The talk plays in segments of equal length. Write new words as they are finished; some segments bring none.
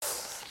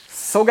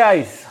So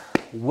guys,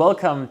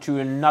 welcome to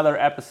another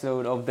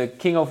episode of the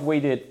King of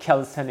Weighted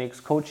Calisthenics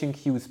Coaching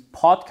Cues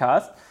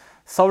podcast.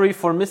 Sorry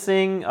for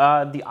missing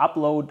the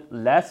upload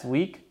last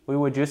week. We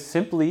were just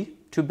simply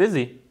too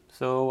busy.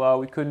 So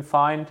we couldn't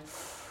find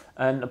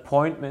an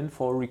appointment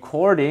for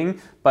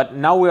recording. But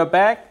now we're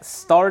back,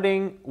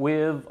 starting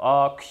with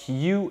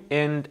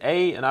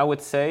Q&A. And I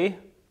would say,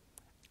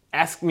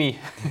 ask me.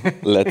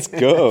 Let's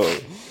go.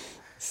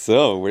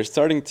 So we're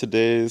starting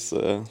today's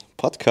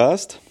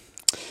podcast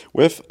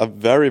with a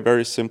very,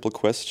 very simple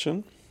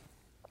question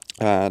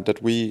that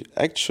we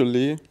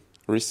actually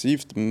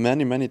received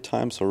many, many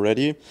times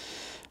already,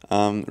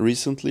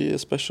 recently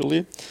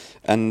especially,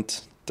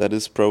 and that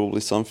is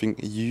probably something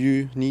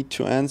you need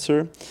to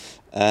answer,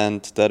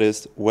 and that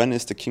is, when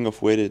is the King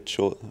of Weighted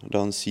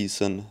Showdown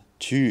Season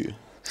 2?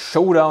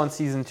 Showdown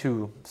Season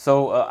 2.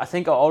 So I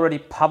think I already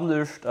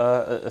published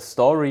a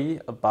story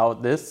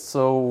about this.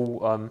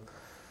 So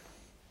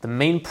the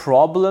main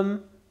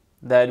problem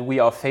that we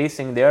are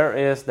facing there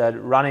is that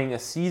running a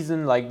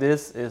season like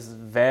this is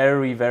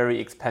very, very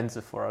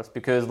expensive for us,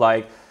 because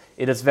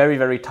it is very,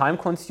 very time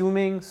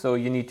consuming. So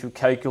you need to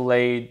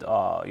calculate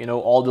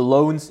all the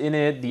loans in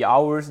it, the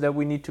hours that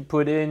we need to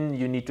put in.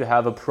 You need to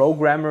have a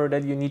programmer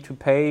that you need to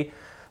pay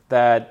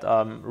that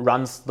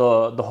runs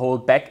the whole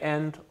back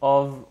end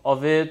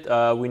of it.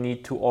 We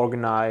need to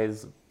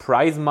organize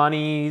prize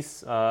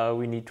monies.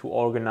 We need to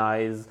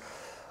organize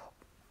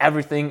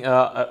everything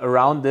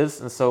around this,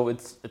 and so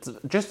it's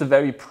just a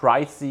very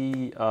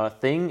pricey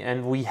thing,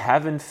 and we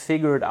haven't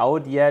figured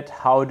out yet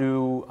how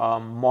to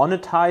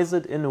monetize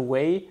it in a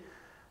way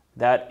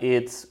that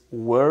it's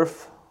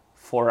worth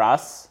for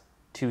us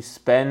to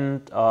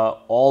spend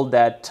all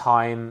that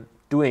time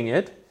doing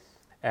it.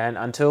 And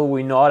until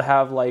we not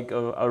have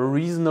a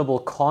reasonable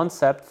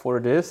concept for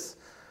this,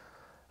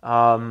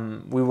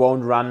 we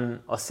won't run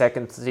a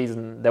second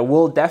season. There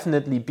will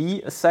definitely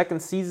be a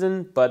second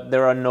season, but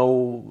there are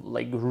no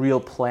real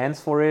plans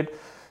for it.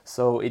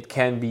 So it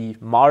can be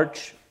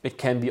March, it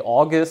can be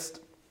August.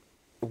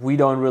 We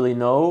don't really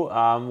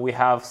know. We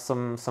have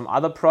some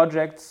other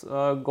projects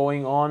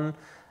going on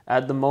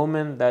at the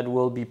moment that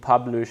will be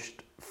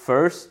published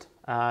first,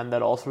 and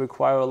that also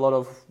require a lot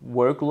of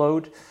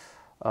workload.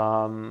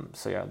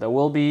 So yeah, there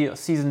will be a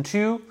season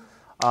 2.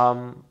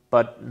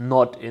 But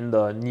not in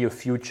the near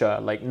future,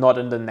 not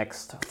in the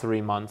next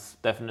 3 months,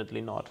 definitely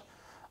not.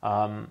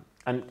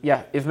 And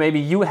yeah, if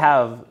maybe you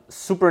have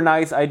super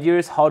nice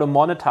ideas how to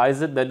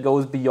monetize it that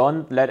goes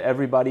beyond let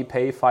everybody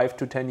pay 5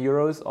 to 10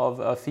 euros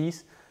of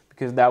fees,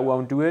 because that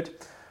won't do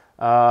it,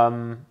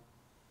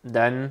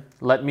 then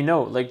let me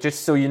know.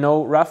 Just so you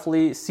know,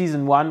 roughly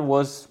season 1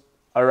 was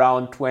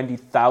around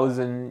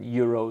 20,000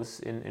 euros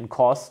in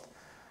cost.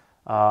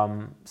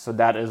 So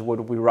that is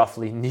what we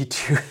roughly need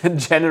to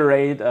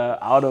generate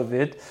out of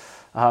it.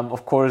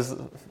 Of course,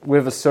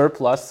 with a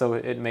surplus, so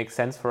it makes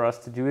sense for us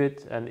to do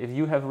it. And if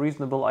you have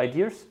reasonable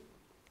ideas,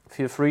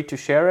 feel free to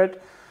share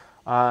it.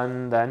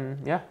 And then,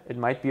 yeah, it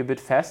might be a bit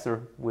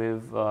faster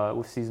with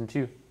season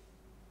 2.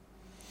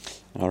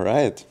 All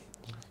right.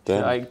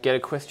 Then Can I get a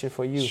question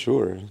for you?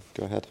 Sure,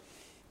 go ahead.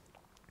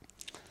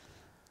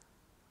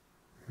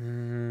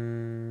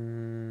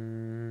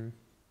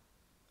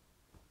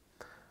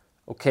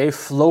 Okay,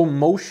 Flow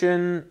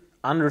Motion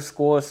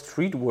 _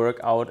 street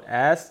workout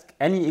asked,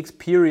 any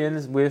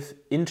experience with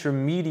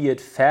intermediate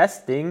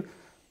fasting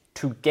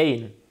to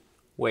gain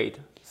weight?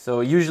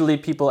 So usually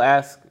people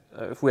ask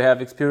if we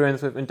have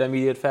experience with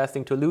intermediate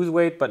fasting to lose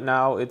weight, but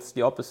now it's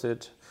the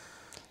opposite,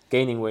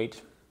 gaining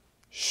weight.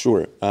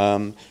 Sure.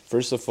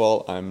 First of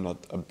all, I'm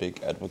not a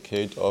big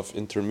advocate of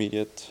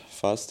intermediate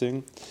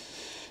fasting,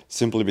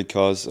 simply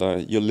because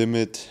you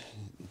limit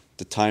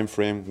the time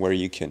frame where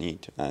you can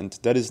eat, and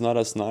that is not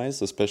as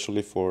nice,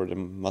 especially for the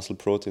muscle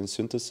protein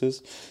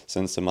synthesis,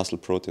 since the muscle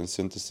protein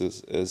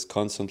synthesis is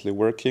constantly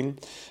working,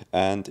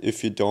 and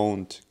if you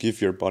don't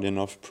give your body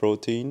enough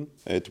protein,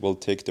 it will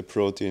take the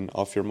protein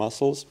off your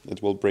muscles,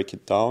 it will break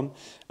it down,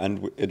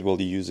 and it will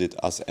use it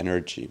as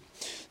energy.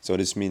 So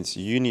this means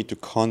you need to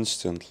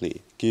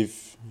constantly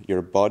give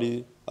your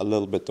body a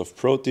little bit of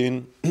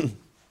protein.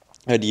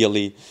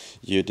 Ideally,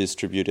 you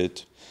distribute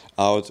it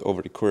out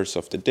over the course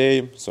of the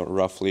day, so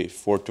roughly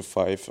 4 to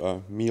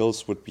 5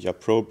 meals would be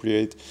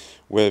appropriate,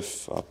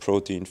 with a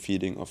protein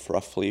feeding of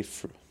roughly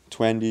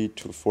 20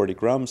 to 40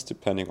 grams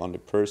depending on the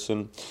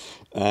person.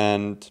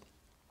 And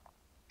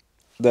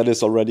that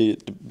is already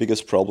the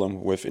biggest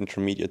problem with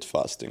intermediate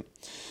fasting,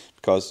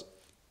 because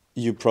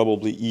you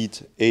probably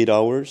eat 8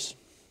 hours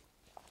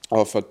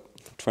of a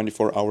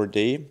 24-hour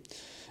day,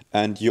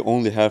 and you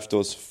only have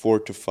those 4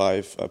 to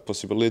 5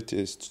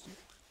 possibilities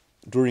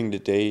during the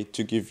day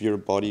to give your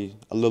body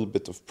a little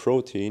bit of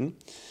protein,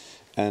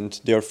 and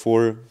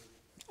therefore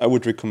I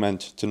would recommend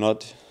to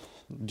not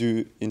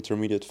do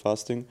intermediate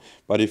fasting.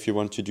 But if you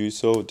want to do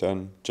so,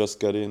 then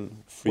just get in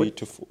 3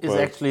 to 4. Is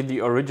actually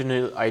the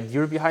original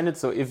idea behind it?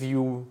 So if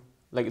you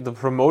the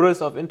promoters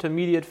of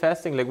intermediate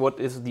fasting, what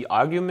is the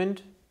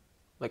argument?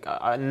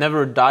 I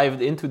never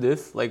dived into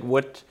this.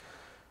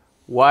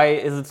 Why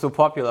is it so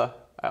popular?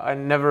 I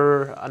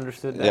never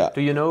understood that. Yeah.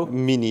 Do you know?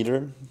 Me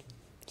neither.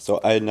 So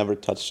I never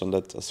touched on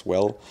that as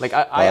well. Like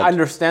I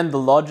understand the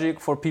logic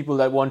for people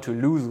that want to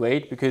lose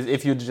weight, because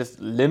if you just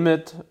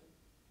limit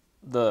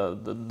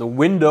the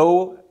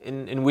window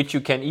in which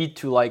you can eat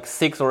to like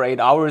 6 or 8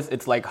 hours,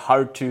 it's like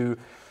hard to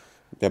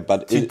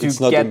it's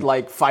not get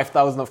like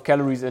 5,000 of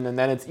calories in, and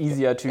then it's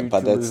easier to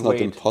But that's lose not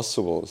weight.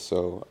 impossible.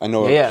 So I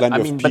know Yeah, plenty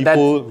I mean, of but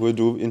people who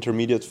do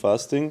intermediate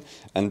fasting,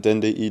 and then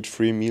they eat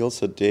 3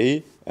 meals a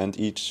day, and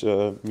each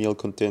meal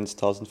contains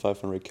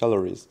 1,500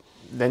 calories.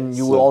 Then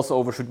you will also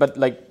overshoot. But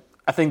like,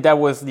 I think that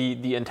was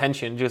the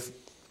intention, just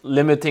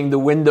limiting the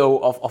window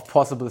of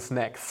possible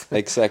snacks.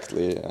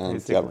 Exactly.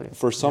 And yeah, Basically,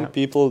 for some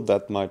people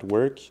that might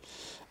work.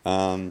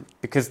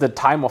 Because the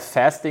time of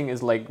fasting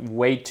is like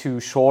way too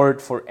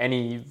short for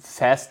any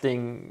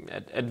fasting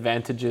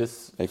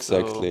advantages.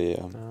 Exactly.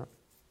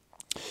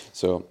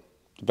 So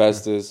the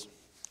best is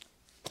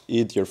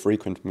eat your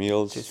frequent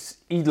meals. Just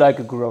eat like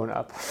a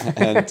grown-up.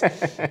 And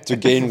to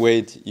gain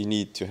weight, you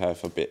need to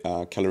have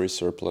a calorie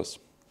surplus.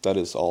 That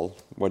is all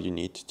what you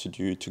need to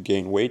do to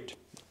gain weight.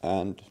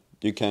 And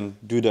you can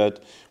do that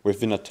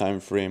within a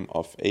time frame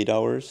of 8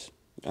 hours.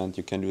 And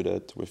you can do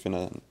that within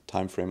a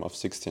time frame of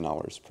 16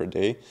 hours per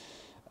day.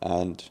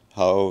 And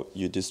how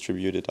you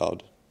distribute it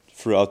out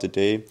throughout the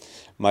day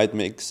might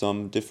make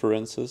some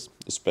differences,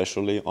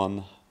 especially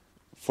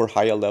for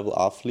higher level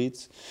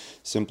athletes,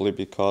 simply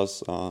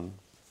because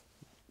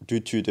due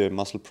to the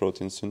muscle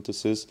protein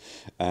synthesis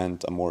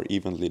and a more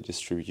evenly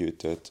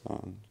distributed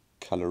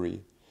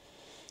calorie.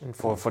 And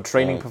for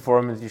training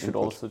performance, you should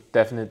input. also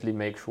definitely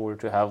make sure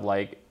to have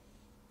like,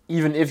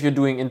 even if you're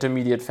doing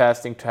intermediate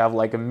fasting, to have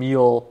like a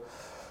meal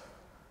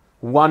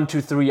 1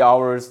 to 3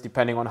 hours,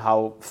 depending on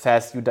how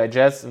fast you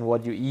digest and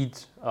what you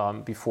eat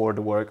before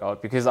the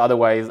workout, because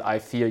otherwise I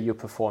fear your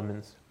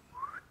performance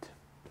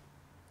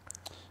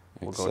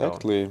will go down.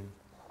 Exactly.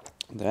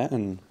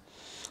 Then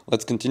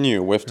let's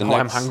continue with the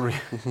Now next. I'm hungry.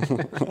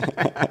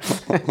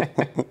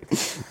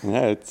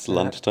 Yeah, it's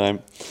lunchtime.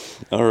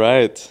 All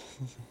right.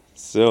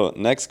 So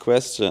next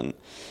question: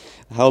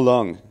 how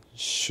long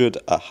should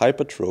a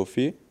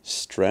hypertrophy,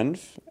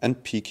 strength,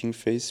 and peaking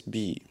phase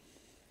be?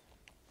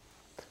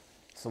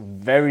 So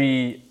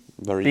very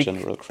big,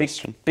 General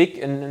question. Big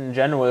and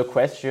general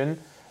question.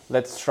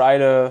 Let's try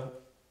to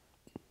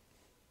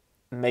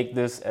make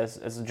this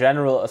as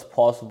general as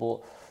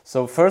possible.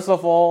 So first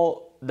of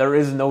all, there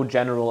is no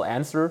general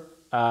answer.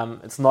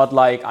 It's not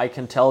like I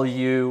can tell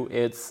you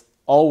it's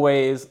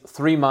always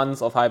 3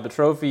 months of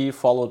hypertrophy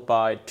followed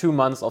by 2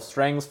 months of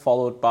strength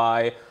followed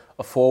by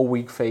a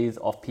 4-week phase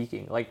of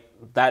peaking. Like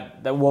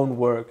that won't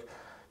work,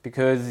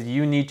 because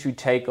you need to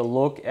take a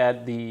look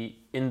at the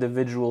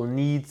individual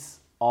needs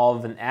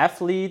of an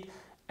athlete,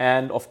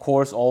 and of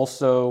course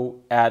also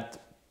at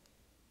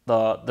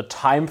the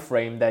time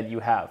frame that you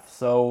have.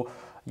 So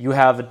you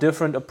have a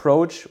different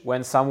approach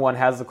when someone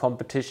has a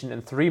competition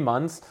in 3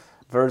 months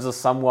versus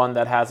someone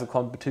that has a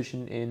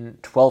competition in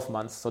 12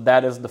 months. So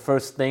that is the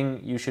first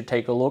thing you should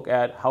take a look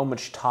at. How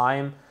much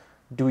time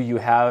do you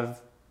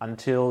have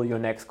until your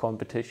next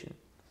competition?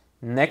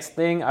 Next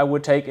thing I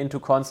would take into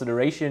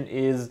consideration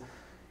is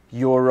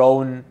your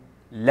own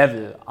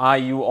level. Are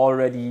you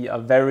already a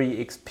very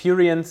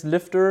experienced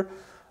lifter?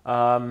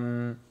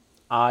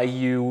 Are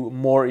you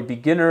more a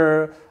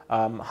beginner?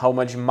 How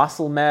much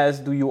muscle mass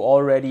do you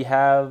already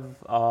have?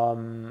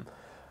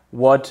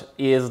 What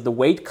is the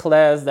weight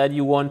class that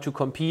you want to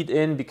compete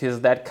in?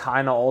 Because that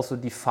kind of also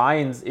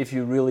defines if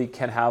you really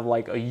can have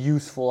like a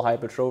useful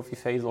hypertrophy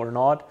phase or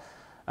not.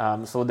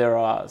 So there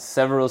are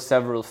several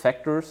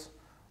factors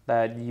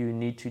that you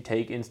need to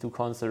take into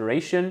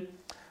consideration.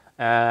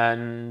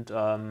 And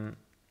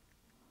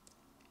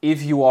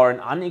if you are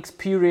an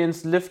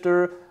unexperienced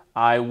lifter,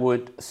 I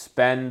would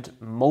spend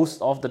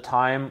most of the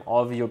time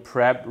of your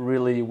prep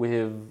really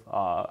with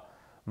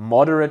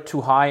moderate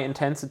to high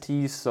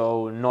intensity,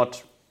 so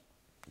not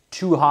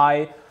too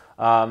high.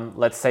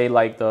 Let's say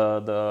like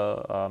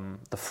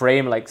the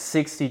frame like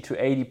 60 to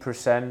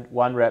 80%,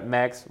 1 rep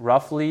max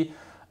roughly.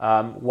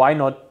 Why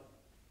not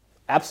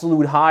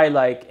absolute high,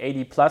 like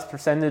 80 plus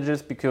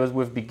percentages? Because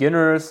with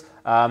beginners,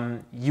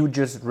 you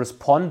just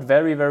respond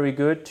very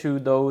good to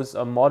those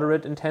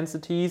moderate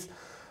intensities.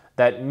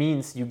 That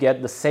means you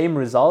get the same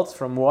results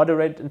from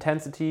moderate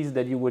intensities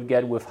that you would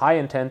get with high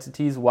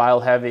intensities,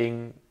 while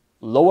having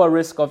lower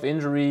risk of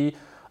injury,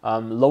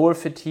 lower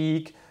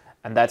fatigue,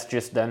 and that's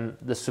just then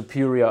the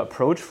superior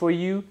approach for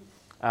you.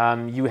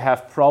 You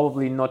have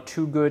probably not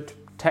too good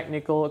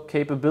technical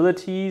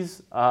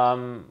capabilities,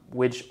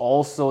 which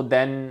also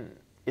then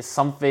is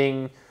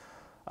something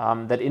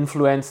that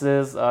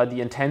influences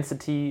the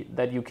intensity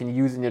that you can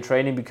use in your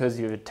training, because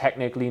you're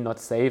technically not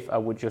safe. I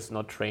would just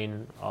not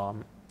train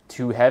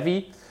too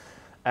heavy.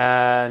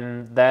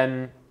 And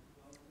then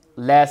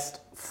last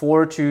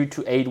 4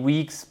 to 8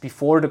 weeks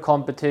before the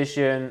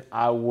competition,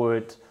 I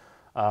would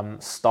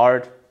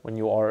start, when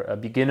you are a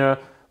beginner,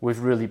 with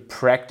really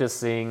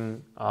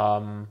practicing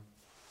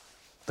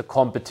the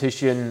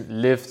competition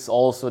lifts,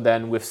 also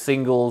then with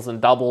singles and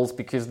doubles,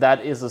 because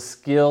that is a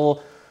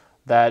skill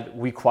that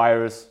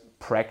requires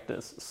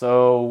practice.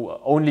 So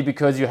only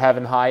because you have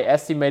a high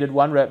estimated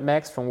 1 rep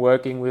max from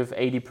working with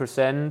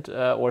 80%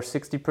 or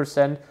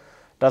 60%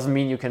 doesn't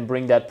mean you can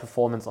bring that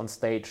performance on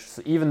stage.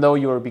 So even though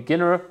you're a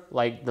beginner,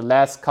 like the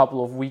last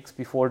couple of weeks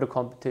before the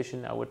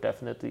competition, I would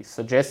definitely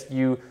suggest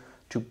you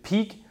to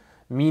peak,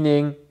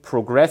 meaning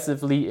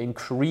progressively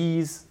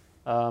increase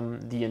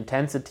the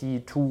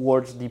intensity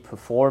towards the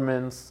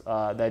performance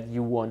that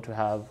you want to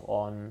have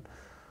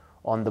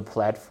on the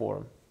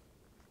platform.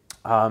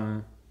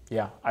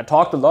 I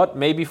talked a lot.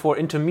 Maybe for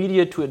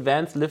intermediate to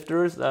advanced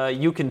lifters,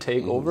 you can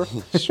take over.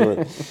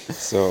 Sure.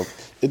 So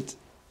it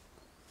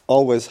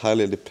always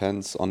highly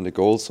depends on the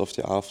goals of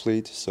the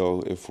athlete.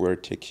 So if we're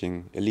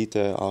taking elite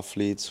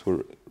athletes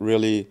who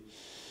really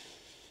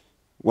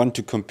want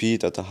to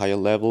compete at a higher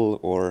level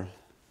or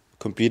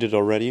competed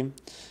already,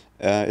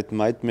 it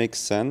might make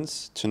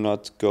sense to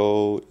not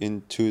go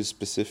into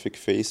specific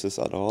phases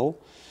at all,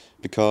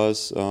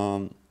 because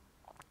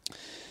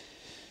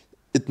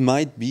it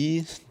might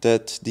be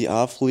that the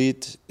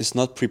athlete is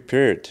not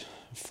prepared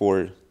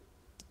for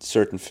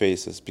certain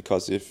phases.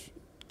 Because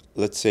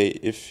let's say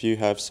if you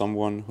have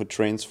someone who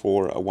trains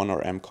for a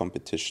 1RM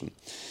competition,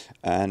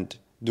 and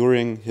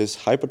during his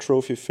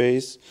hypertrophy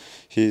phase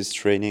he is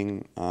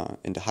training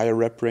in the higher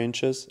rep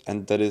ranges,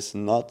 and that is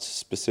not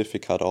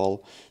specific at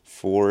all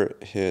for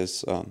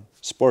his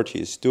sport he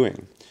is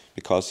doing,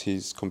 because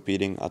he's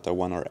competing at a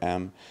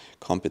 1RM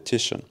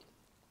competition.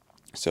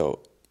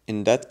 So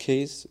in that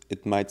case,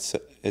 it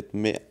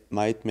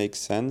might make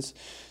sense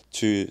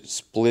to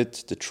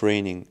split the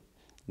training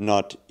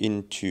not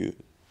into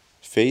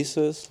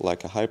phases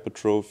like a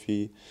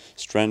hypertrophy,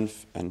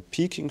 strength and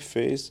peaking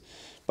phase,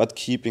 but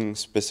keeping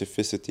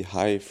specificity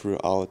high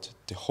throughout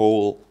the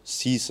whole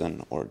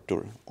season,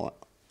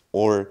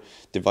 or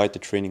divide the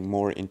training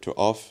more into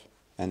off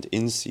and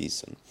in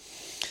season.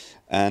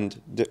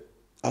 And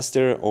as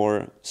there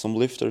are some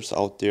lifters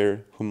out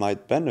there who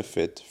might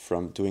benefit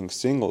from doing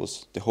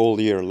singles the whole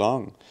year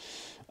long,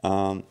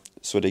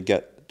 so they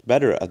get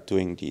better at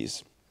doing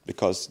these,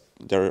 because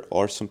there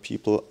are some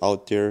people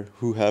out there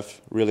who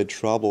have really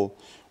trouble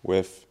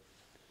with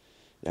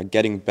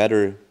getting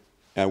better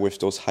with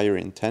those higher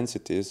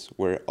intensities,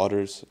 where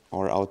others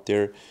are out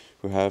there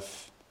who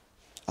have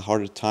a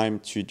harder time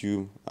to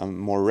do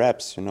more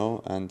reps,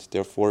 and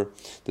therefore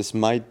this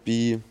might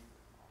be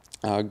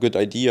a good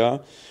idea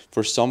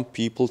for some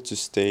people to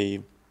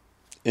stay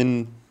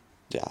in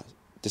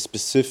the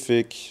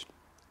specific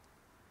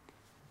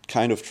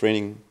kind of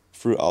training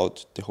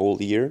throughout the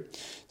whole year,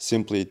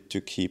 simply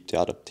to keep the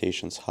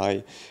adaptations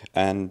high.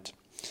 And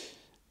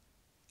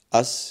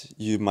as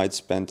you might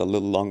spend a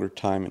little longer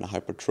time in a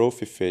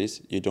hypertrophy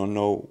phase, you don't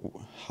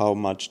know how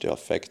much the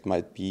effect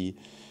might be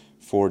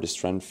for the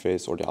strength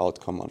phase or the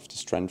outcome of the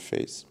strength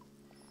phase.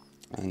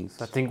 And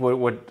I think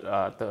what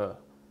the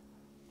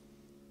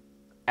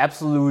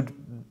absolute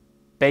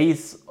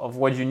base of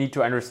what you need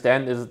to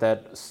understand is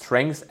that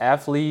strength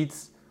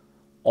athletes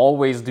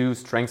always do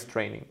strength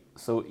training.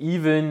 So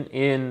even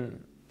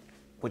in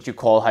what you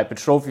call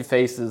hypertrophy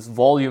phases,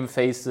 volume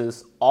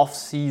phases, off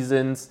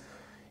seasons,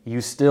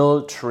 you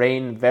still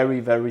train very,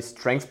 very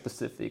strength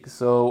specific.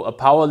 So a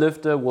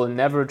powerlifter will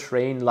never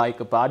train like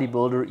a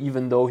bodybuilder,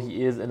 even though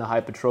he is in a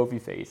hypertrophy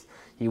phase.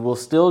 He will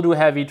still do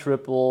heavy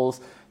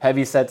triples,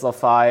 heavy sets of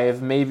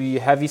 5, maybe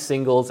heavy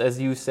singles, as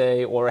you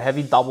say, or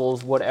heavy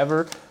doubles,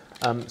 whatever.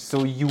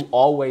 So you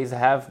always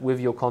have with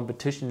your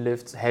competition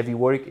lifts heavy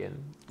work in.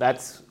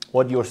 That's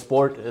what your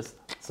sport is.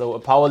 So a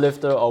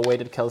powerlifter or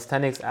weighted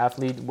calisthenics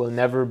athlete will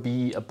never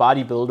be a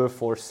bodybuilder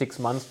for 6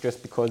 months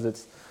just because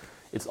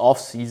it's off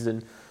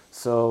season.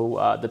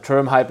 So the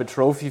term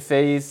hypertrophy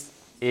phase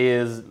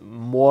is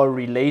more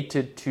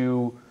related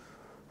to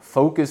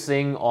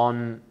focusing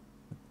on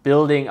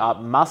building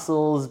up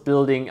muscles,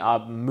 building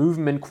up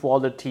movement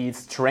qualities,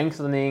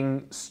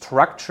 strengthening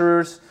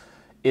structures.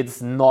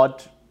 It's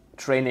not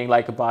training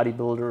like a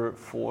bodybuilder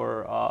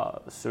for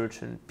a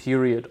certain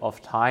period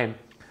of time.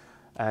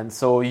 And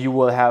so you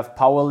will have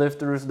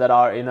powerlifters that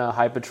are in a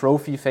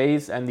hypertrophy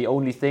phase, and the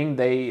only thing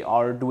they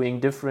are doing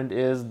different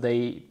is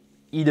they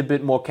eat a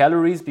bit more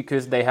calories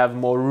because they have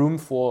more room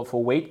for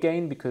weight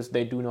gain, because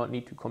they do not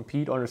need to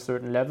compete on a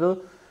certain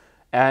level.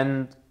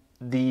 And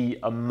the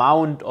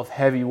amount of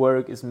heavy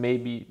work is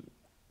maybe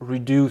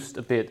reduced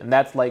a bit. And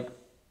that's like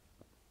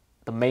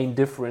the main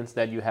difference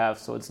that you have.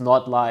 So it's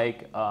not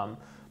like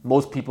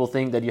most people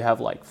think that you have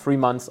like 3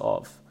 months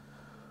of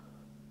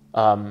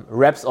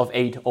reps of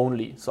 8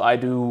 only. So I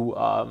do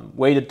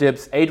weighted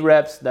dips 8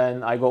 reps,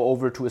 then I go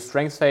over to a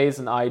strength phase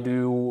and I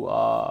do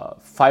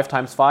 5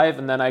 times 5,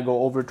 and then I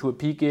go over to a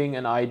peaking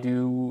and I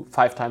do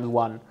 5 times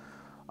 1.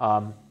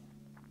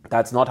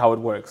 That's not how it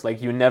works.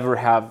 Like, you never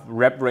have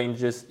rep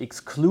ranges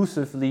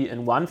exclusively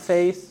in one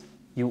phase.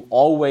 You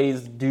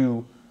always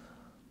do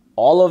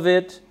all of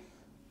it,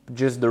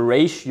 just the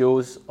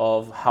ratios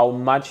of how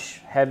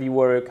much heavy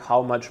work,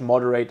 how much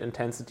moderate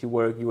intensity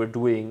work you are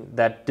doing,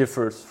 that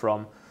differs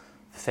from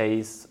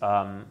phase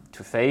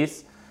to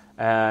phase.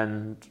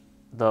 And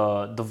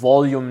the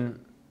volume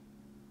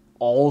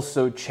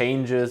also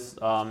changes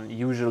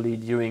usually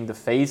during the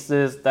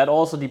phases. That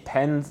also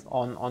depends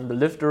on the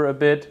lifter a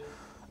bit,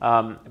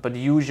 but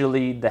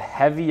usually the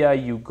heavier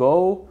you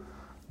go,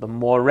 the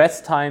more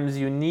rest times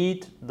you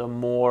need, the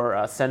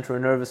more central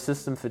nervous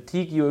system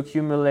fatigue you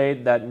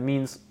accumulate. That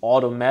means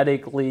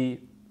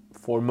automatically,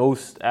 for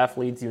most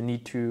athletes, you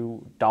need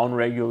to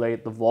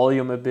downregulate the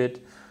volume a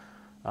bit.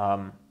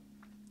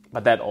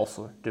 But that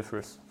also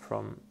differs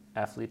from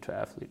athlete to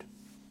athlete.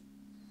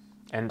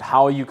 And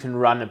how you can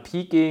run a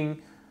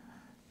peaking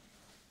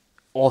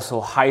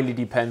also highly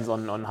depends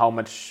on how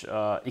much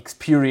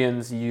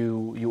experience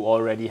you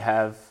already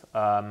have,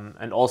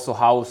 and also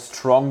how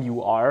strong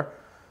you are.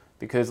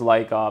 Because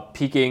like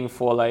peaking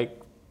for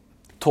like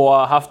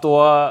Thor,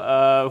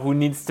 Hafthor, who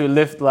needs to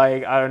lift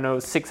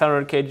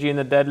 600 kg in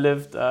a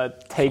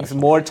deadlift, takes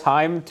more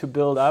time to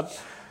build up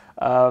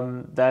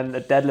than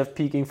a deadlift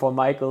peaking for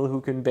Michael, who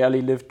can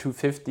barely lift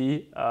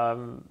 250.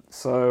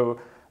 So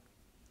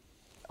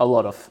a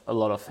lot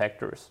of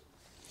factors.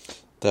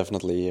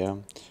 Definitely, yeah.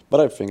 But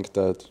I think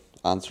that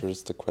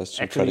answers the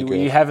question. Actually,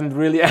 we haven't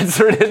really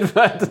answered it,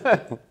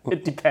 but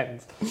it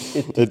depends.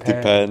 It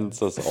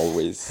depends, as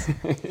always.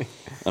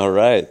 All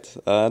right.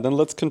 Then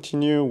let's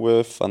continue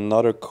with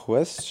another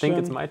question. I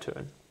think it's my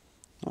turn.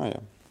 Oh, yeah.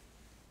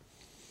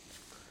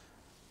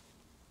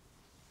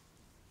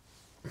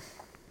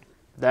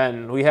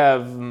 Then we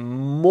have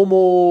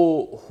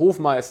Momo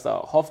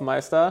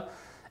Hofmeister.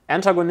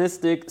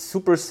 Antagonistic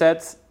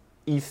supersets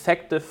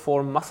effective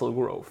for muscle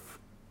growth.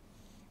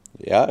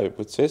 Yeah, I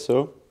would say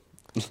so.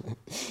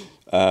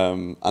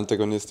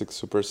 Antagonistic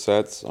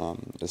supersets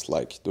is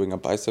like doing a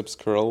biceps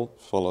curl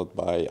followed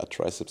by a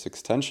triceps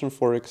extension,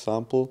 for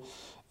example.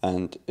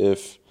 And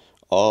if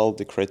all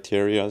the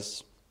criteria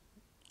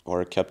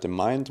are kept in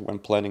mind when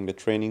planning the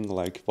training,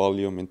 like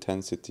volume,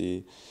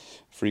 intensity,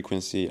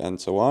 frequency, and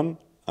so on,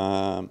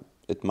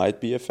 it might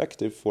be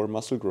effective for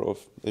muscle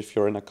growth if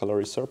you're in a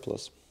calorie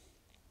surplus.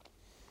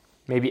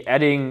 Maybe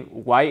adding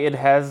why it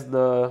has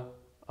the,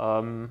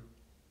 how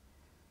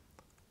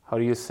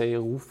do you say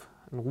Ruf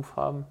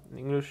haben in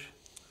English?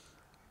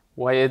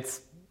 Why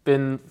it's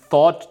been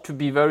thought to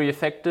be very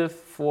effective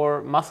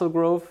for muscle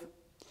growth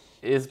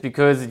is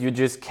because you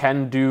just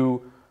can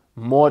do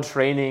more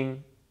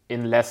training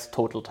in less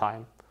total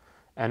time.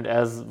 And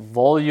as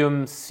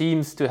volume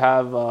seems to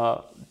have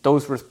a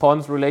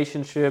dose-response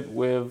relationship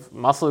with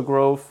muscle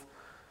growth,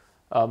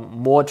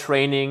 more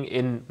training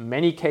in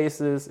many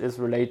cases is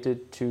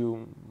related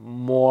to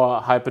more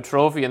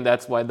hypertrophy, and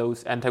that's why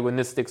those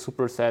antagonistic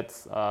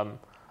supersets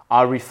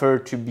are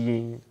referred to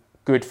being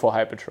good for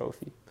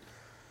hypertrophy.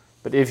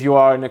 But if you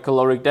are in a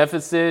caloric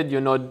deficit,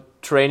 you're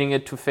not training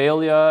it to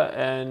failure,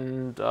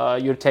 and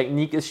your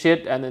technique is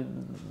shit,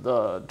 and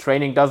the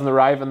training doesn't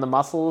arrive in the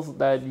muscles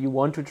that you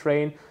want to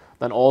train,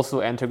 then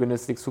also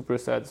antagonistic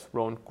supersets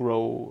won't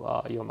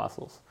grow your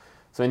muscles.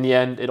 So in the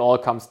end, it all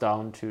comes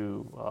down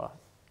to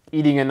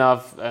eating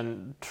enough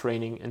and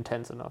training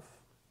intense enough.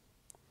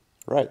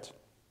 Right.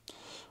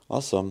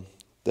 Awesome.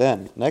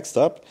 Then, next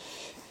up,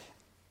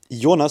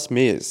 Jonas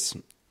Mees.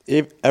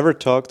 Ever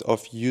talked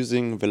of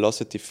using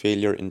velocity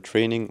failure in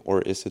training,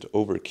 or is it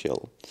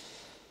overkill?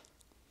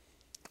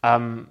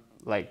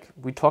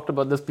 We talked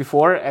about this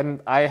before,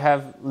 and I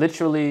have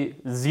literally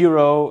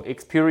zero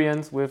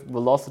experience with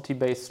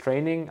velocity-based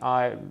training.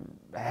 I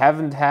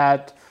haven't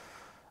had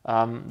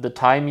the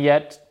time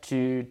yet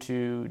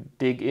to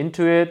dig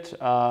into it.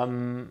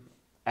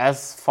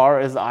 As far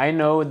as I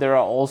know, there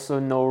are also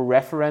no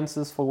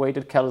references for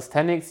weighted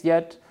calisthenics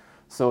yet.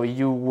 So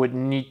you would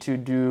need to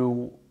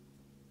do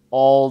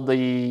all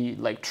the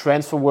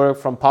transfer work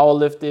from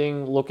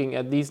powerlifting, looking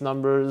at these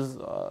numbers,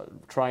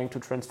 trying to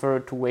transfer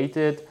it to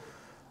weighted.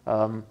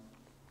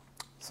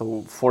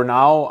 So for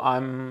now,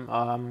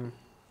 I'm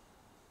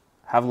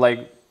have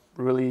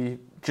really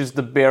just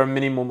the bare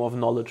minimum of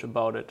knowledge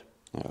about it.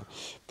 Yeah.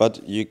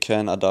 But you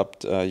can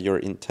adapt your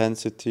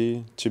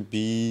intensity to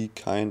be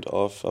kind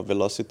of a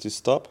velocity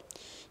stop.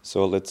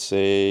 So let's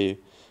say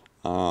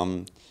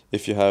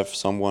if you have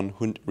someone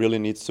who really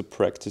needs to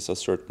practice a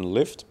certain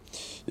lift,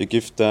 you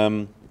give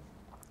them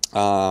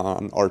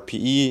an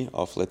RPE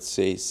of, let's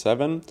say,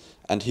 7,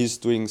 and he's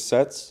doing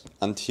sets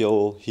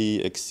until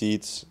he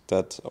exceeds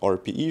that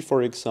RPE,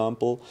 for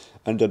example,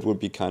 and that would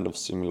be kind of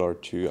similar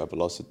to a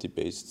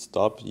velocity-based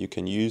stop you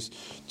can use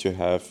to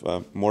have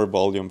more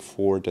volume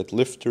for that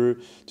lifter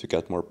to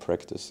get more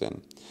practice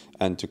in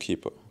and to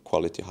keep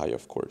quality high,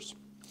 of course.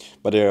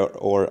 But there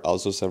are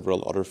also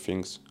several other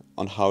things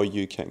on how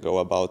you can go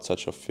about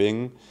such a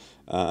thing.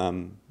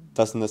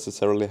 Doesn't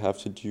necessarily have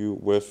to do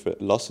with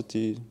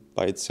velocity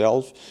by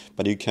itself,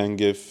 but you can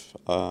give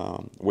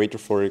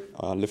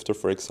lifter,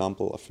 for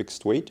example, a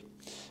fixed weight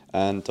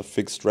and a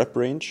fixed rep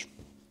range,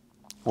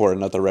 or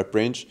another rep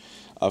range,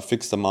 a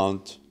fixed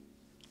amount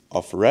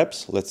of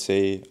reps. Let's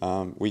say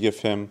we give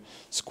him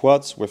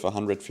squats with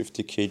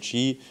 150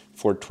 kg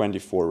for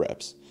 24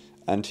 reps,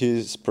 and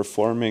he's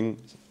performing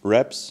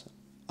reps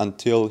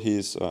until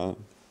he's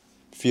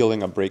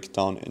feeling a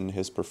breakdown in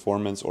his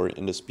performance or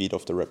in the speed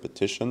of the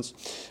repetitions.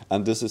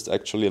 And this is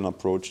actually an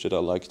approach that I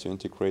like to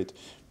integrate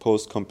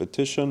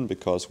post-competition,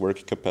 because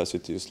work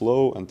capacity is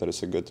low and that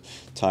is a good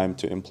time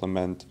to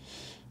implement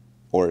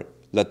or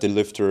let the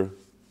lifter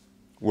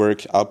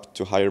work up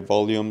to higher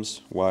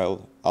volumes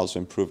while also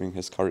improving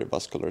his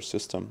cardiovascular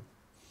system,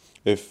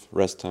 if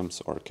rest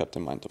times are kept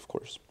in mind, of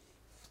course.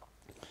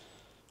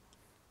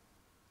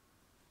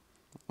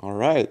 All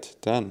right,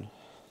 then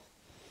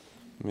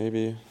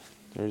maybe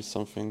there is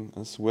something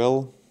as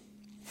well.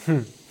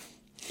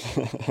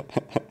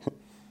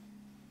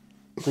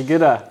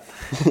 Brigitta.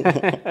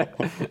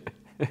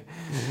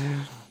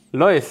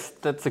 Lois,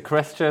 that's a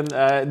question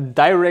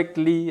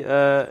directly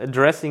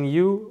addressing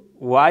you.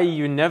 Why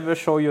you never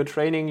show your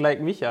training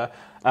like Micha?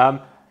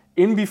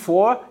 In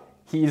before,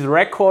 he's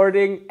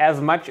recording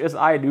as much as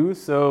I do,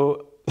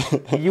 so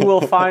you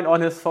will find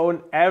on his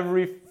phone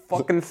every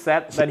fucking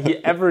set that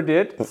he ever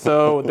did.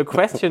 So the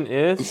question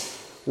is,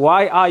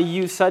 why are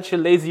you such a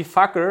lazy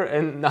fucker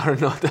and are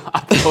not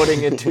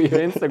uploading it to your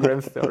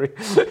Instagram story?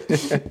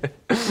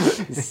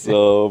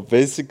 So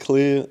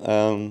basically,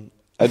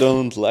 I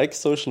don't like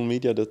social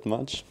media that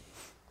much.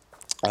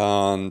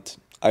 And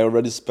I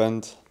already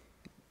spent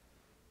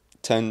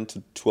 10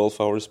 to 12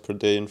 hours per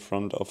day in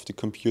front of the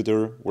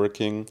computer,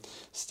 working,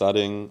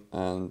 studying.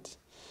 And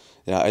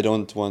yeah, I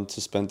don't want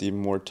to spend even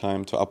more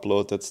time to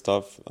upload that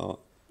stuff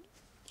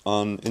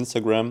on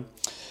Instagram,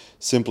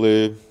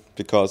 simply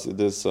because it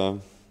is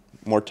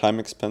more time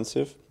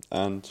expensive,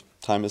 and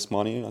time is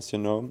money, as you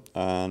know.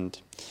 And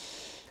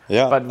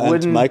yeah, but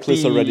and Michael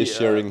is already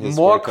sharing his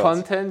more workouts.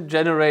 content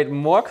generate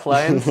more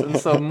clients and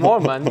so more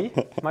money,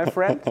 my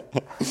friend.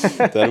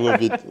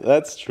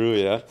 That's true,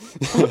 yeah.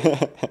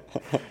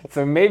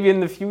 So maybe in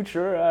the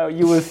future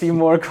you will see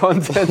more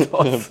content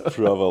also.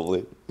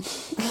 Probably.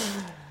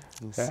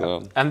 Yeah.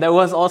 So. And there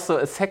was also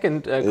a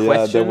second question.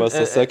 Yeah, there was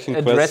a second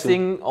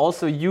addressing question.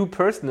 also you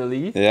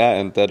personally. Yeah,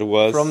 and that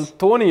was from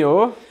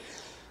Tonio.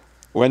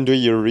 When do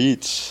you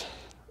reach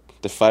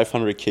the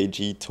 500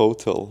 kg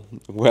total?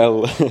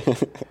 Well,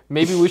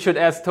 maybe we should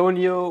ask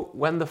Tonio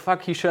when the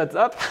fuck he shuts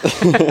up.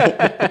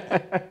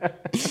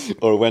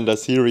 Or when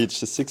does he reach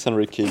the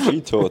 600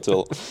 kg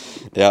total?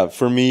 Yeah,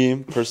 for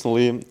me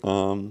personally,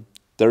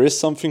 there is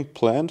something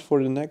planned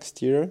for the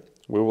next year.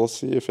 We will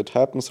see if it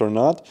happens or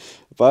not.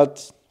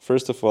 But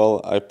first of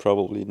all, I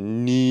probably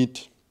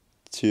need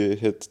to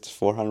hit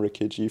 400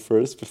 kg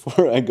first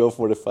before I go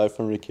for the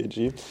 500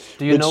 kg.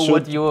 Do you know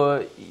what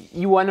your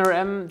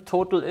E1RM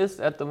total is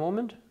at the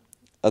moment?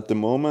 At the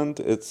moment,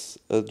 it's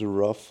at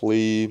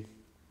roughly...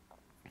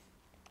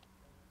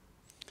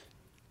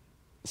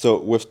 So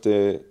with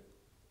the...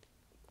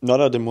 Not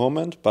at the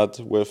moment,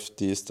 but with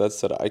the stats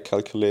that I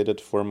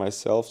calculated for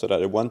myself that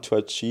I want to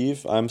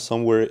achieve, I'm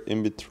somewhere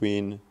in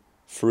between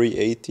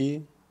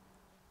 380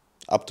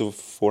 up to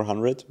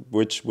 400,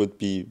 which would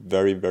be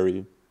very,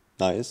 very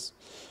nice.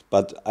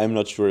 But I'm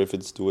not sure if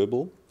it's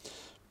doable.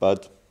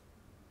 But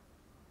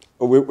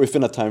we're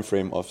within a time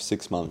frame of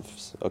 6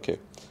 months. Okay.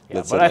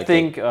 Yeah, but I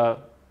think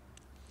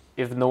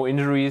if no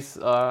injuries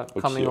are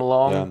coming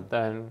along,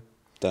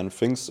 then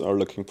things are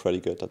looking pretty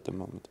good at the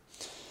moment.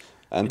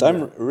 And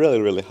I'm really,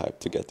 really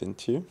hyped to get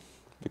into,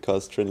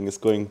 because training is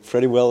going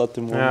pretty well at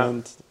the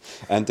moment,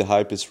 and the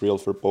hype is real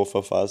for both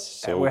of us.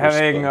 So we're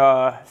having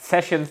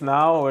sessions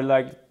now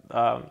where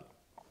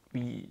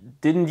we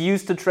didn't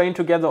used to train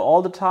together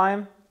all the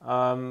time,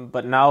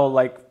 but now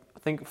I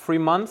think 3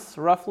 months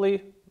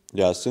roughly.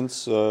 Yeah,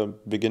 since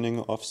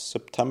beginning of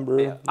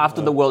September. Yeah,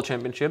 after the World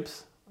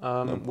Championships.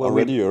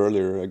 Already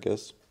earlier, I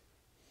guess.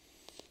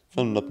 If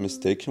I'm not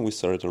mistaken, we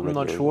started already.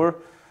 I'm not sure.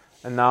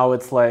 And now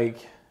it's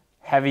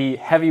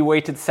heavy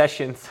weighted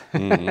sessions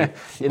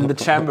in the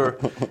chamber,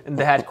 in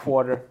the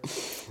headquarter.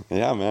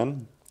 Yeah,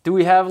 man. Do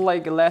we have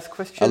a last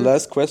question? A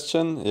last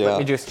question, yeah. Let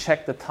me just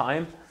check the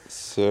time.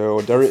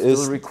 So there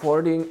is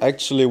recording.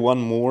 Actually one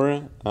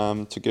more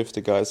to give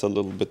the guys a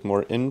little bit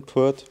more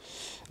input.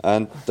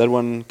 And that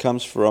one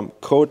comes from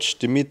Coach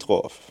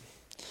Dimitrov.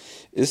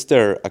 Is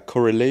there a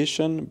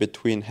correlation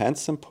between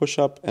handstand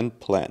push-up and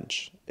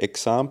planche?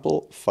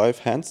 Example,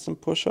 5 handstand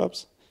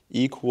push-ups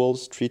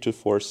equals 3 to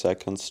 4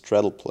 seconds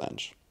straddle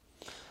planche.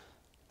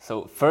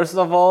 So first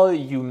of all,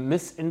 you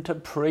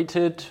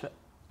misinterpreted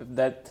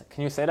that.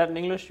 Can you say that in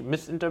English? You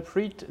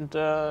misinterpret and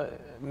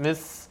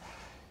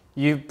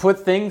you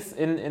put things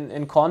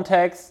in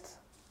context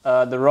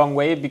the wrong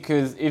way,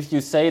 because if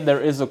you say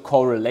there is a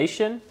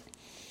correlation,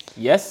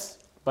 yes,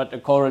 but a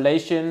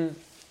correlation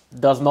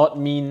does not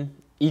mean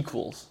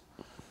equals.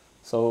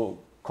 So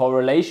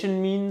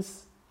correlation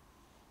means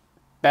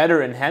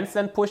better in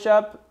handstand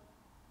push-up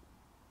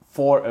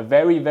for a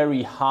very,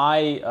 very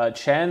high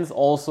chance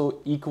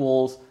also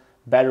equals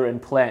better in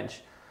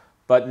planche.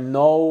 But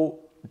no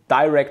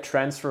direct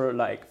transfer,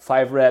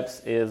 5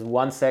 reps is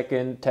 1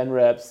 second, 10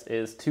 reps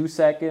is 2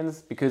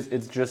 seconds, because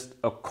it's just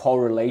a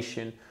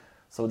correlation.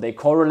 So they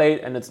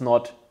correlate and it's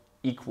not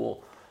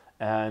equal.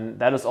 And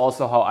that is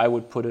also how I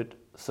would put it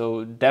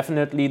So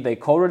definitely they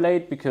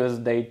correlate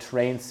because they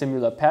train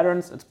similar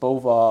patterns. It's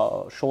both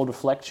a shoulder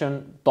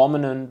flexion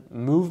dominant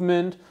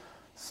movement.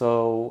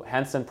 So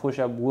handstand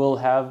push-up will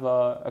have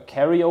a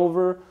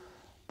carryover,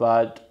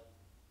 but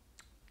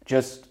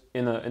just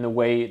in a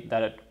way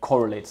that it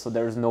correlates. So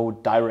there's no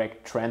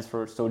direct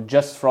transfer. So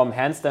just from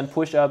handstand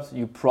push-ups,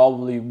 you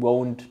probably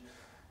won't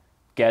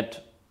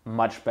get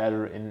much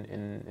better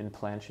in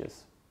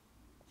planches.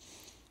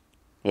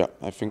 Yeah,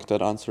 I think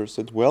that answers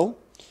it well.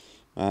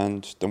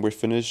 And then we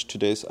finish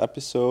today's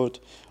episode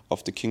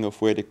of the King of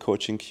Vedic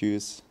Coaching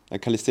Cues, a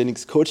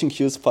Calisthenics Coaching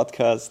Cues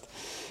podcast.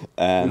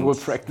 And we will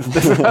practice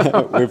this.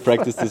 We'll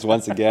practice this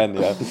once again,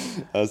 yeah,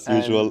 as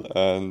usual.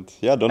 And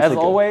yeah, don't forget. As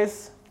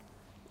always,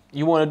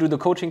 you want to do the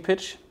coaching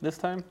pitch this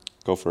time?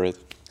 Go for it.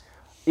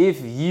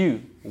 If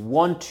you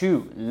want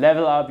to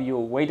level up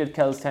your weighted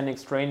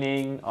calisthenics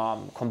training,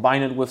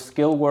 combine it with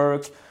skill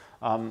work,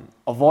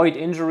 avoid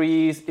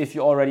injuries. If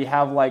you already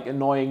have like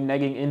annoying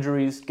nagging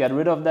injuries, get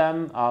rid of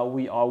them.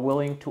 We are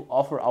willing to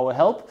offer our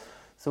help.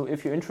 So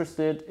if you're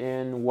interested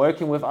in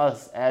working with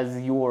us as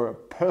your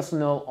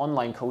personal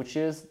online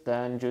coaches,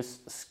 then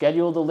just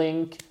schedule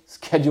your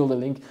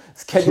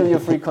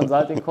free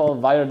consulting call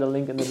via the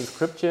link in the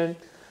description.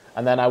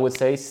 And then I would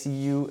say see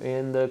you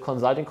in the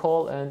consulting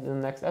call and in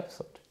the next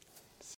episode.